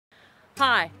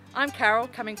Hi, I'm Carol,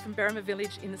 coming from Berrima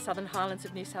Village in the Southern Highlands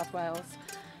of New South Wales.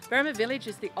 Berrima Village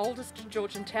is the oldest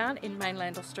Georgian town in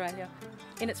mainland Australia.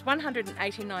 In its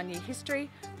 189-year history,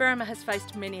 Berrima has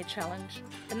faced many a challenge,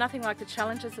 but nothing like the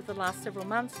challenges of the last several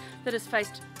months that has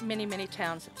faced many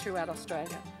towns throughout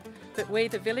Australia. But we,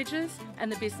 the villagers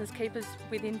and the business keepers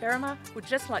within Berrima, would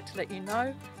just like to let you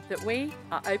know that we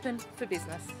are open for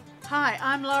business. Hi,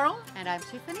 I'm Laurel. And I'm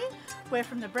Tiffany. We're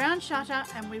from the Brown Shutter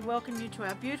and we welcome you to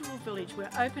our beautiful village. We're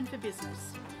open for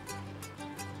business.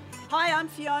 Hi, I'm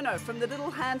Fiona from the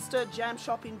Little Hand-Stirred Jam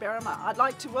Shop in Berrima. I'd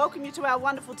like to welcome you to our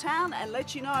wonderful town and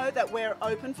let you know that we're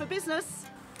open for business.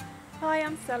 Hi,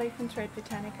 I'm Sally from Thread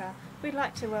Botanica. We'd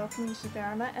like to welcome you to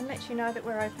Berrima and let you know that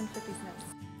we're open for business.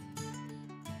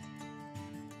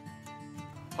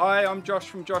 Hi, I'm Josh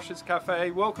from Josh's Cafe.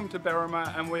 Welcome to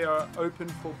Berrima and we are open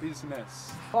for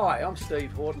business. Hi, I'm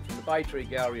Steve Horton from the Bay Tree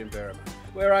Gallery in Berrima.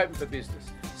 We're open for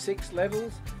business. 6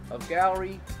 levels of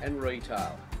gallery and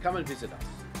retail. Come and visit us.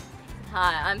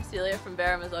 Hi, I'm Celia from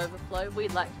Berrima's Overflow.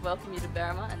 We'd like to welcome you to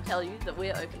Berrima and tell you that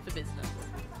we're open for business.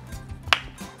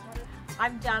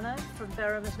 I'm Dana from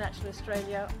Berrima's Natural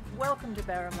Australia. Welcome to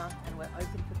Berrima and we're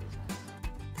open for business.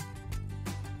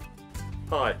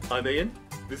 Hi, I'm Ian.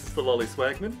 This is the Lolly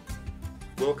Swagman.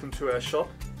 Welcome to our shop.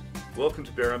 Welcome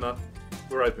to Berrima.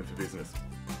 We're open for business.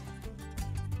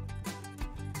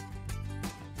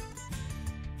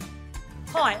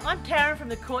 Hi, I'm Taryn from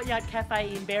the Courtyard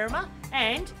Cafe in Berrima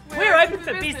and we're open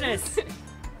for business.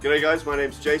 G'day guys, my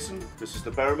name's Jason. This is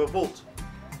the Berrima Vault.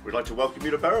 We'd like to welcome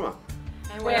you to Berrima.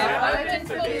 And we're open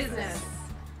for business.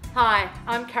 Hi,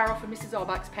 I'm Carol from Mrs.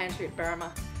 Olbach's Pantry at Berrima.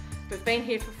 We've been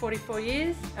here for 44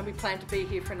 years and we plan to be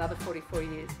here for another 44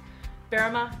 years.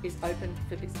 Berrima is open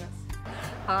for business.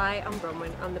 Hi, I'm Bronwyn.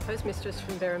 I'm the postmistress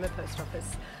from Berrima Post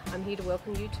Office. I'm here to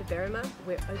welcome you to Berrima.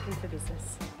 We're open for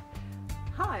business.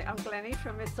 Hi, I'm Glennie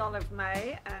from Miss Olive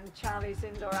May and Charlie's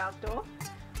Indoor Outdoor.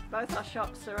 Both our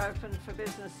shops are open for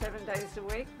business 7 days a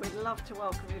week. We'd love to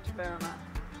welcome you to Berrima.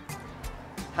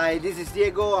 Hi, this is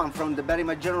Diego. I'm from the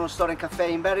Berrima General Store and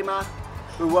Cafe in Berrima.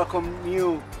 We welcome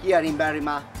you here in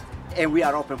Berrima and we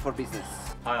are open for business.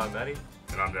 Hi, I'm Matty.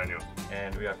 And I'm Daniel.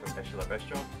 And we are from Peschela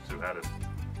Restaurant, Suhaddon.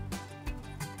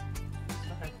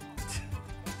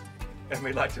 And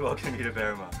we'd like to welcome you to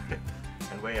Berrima.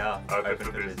 And we are open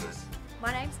for business.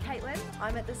 My name's Caitlin.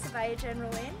 I'm at the Surveyor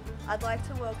General Inn. I'd like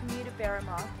to welcome you to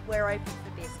Berrima. We're open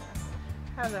for business.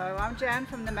 Hello, I'm Jan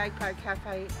from the Magpie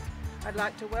Cafe. I'd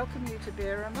like to welcome you to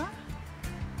Berrima.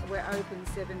 We're open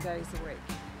 7 days a week.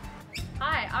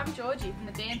 Hi, I'm Georgie from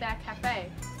the Danback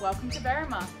Cafe. Welcome to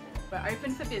Berrima. We're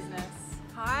open for business.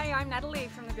 Hi, I'm Natalie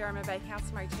from the Berrima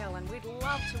Bakehouse Motel and we'd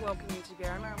love to welcome you to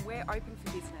Berrima and we're open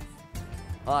for business.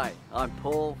 Hi, I'm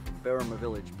Paul from Berrima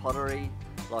Village Pottery.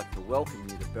 I'd like to welcome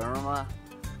you to Berrima.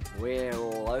 We're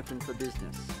all open for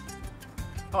business.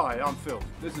 Hi, I'm Phil.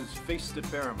 This is Feast at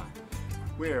Berrima.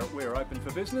 We're open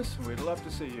for business and we'd love to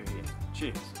see you here.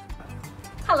 Cheers.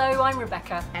 Hello, I'm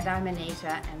Rebecca. And I'm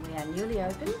Anita and we are newly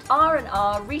opened.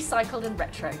 R&R Recycled and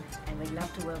Retro. And we'd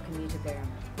love to welcome you to Berrima.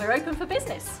 We're open for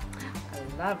business.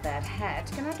 I love that hat.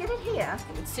 Can I get it here?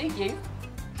 It would suit you.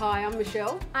 Hi, I'm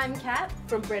Michelle. I'm Kat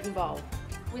from Bread and Bowl.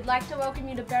 We'd like to welcome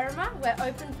you to Berrima. We're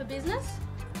open for business.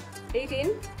 Eat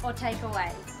in or take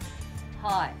away.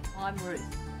 Hi, I'm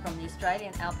Ruth from the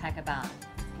Australian Alpaca Barn.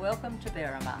 Welcome to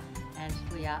Berrima and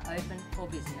we are open for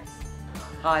business.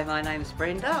 Hi, my name's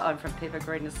Brenda. I'm from Pepper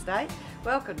Green Estate.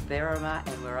 Welcome to Berrima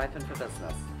and we're open for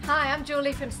business. Hi, I'm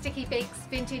Julie from Sticky Beaks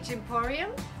Vintage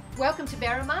Emporium. Welcome to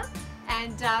Berrima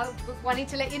and wanting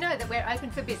to let you know that we're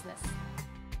open for business.